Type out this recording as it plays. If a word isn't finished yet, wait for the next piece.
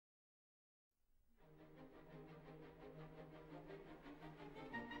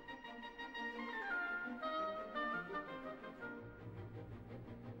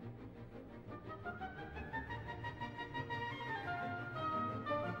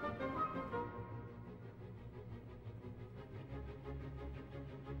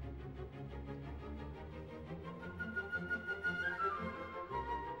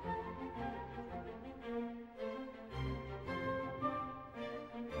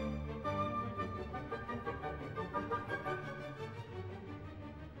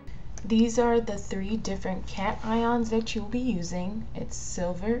These are the three different cations that you'll be using. It's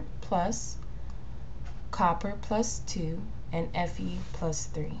silver plus, copper plus 2, and Fe plus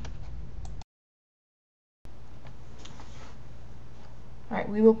 3. Alright,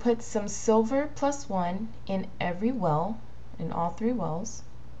 we will put some silver plus 1 in every well, in all three wells.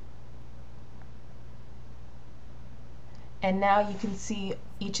 And now you can see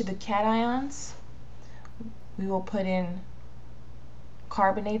each of the cations. We will put in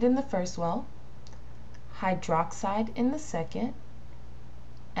carbonate in the first well, hydroxide in the second,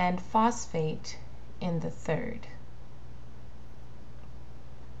 and phosphate in the third.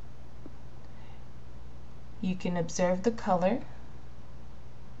 You can observe the color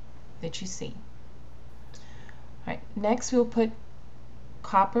that you see. All right, next we'll put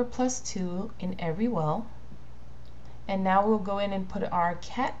copper plus 2 in every well. And now we'll go in and put our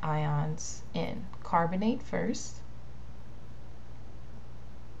cations in. Carbonate first,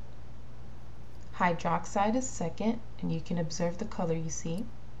 hydroxide is second, and you can observe the color you see.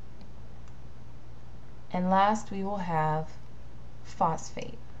 And last we will have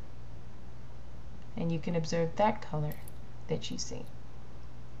phosphate, and you can observe that color that you see.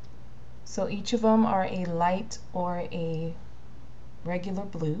 So each of them are a light or a regular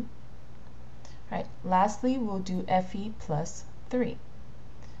blue. Right. Lastly, we'll do Fe plus 3.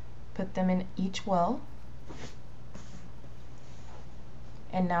 Put them in each well.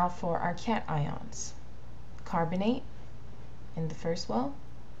 And now for our cations. Carbonate in the first well.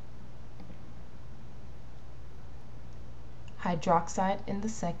 Hydroxide in the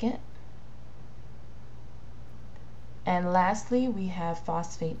second. And lastly, we have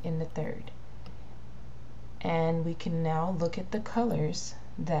phosphate in the third. And we can now look at the colors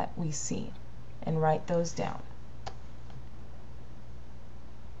that we see and write those down.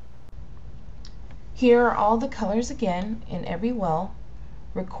 Here are all the colors again in every well.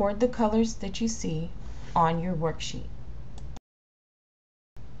 Record the colors that you see on your worksheet.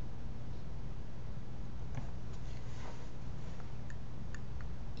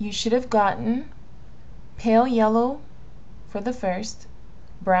 You should have gotten pale yellow for the first,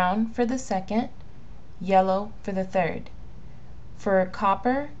 brown for the second, yellow for the third. For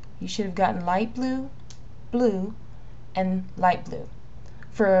copper, you should have gotten light blue, blue, and light blue.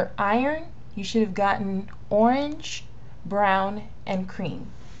 For iron, you should have gotten orange, brown, and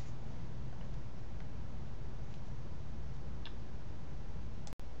cream.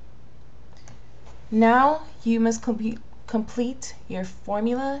 Now you must complete your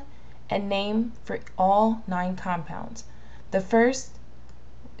formula and name for all 9 compounds. The first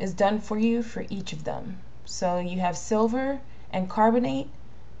is done for you for each of them. So you have silver and carbonate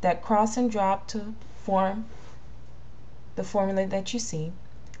that cross and drop to form the formula that you see,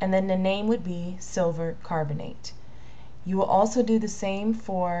 and then the name would be silver carbonate. You will also do the same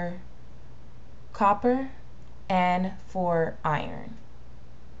for copper and for iron.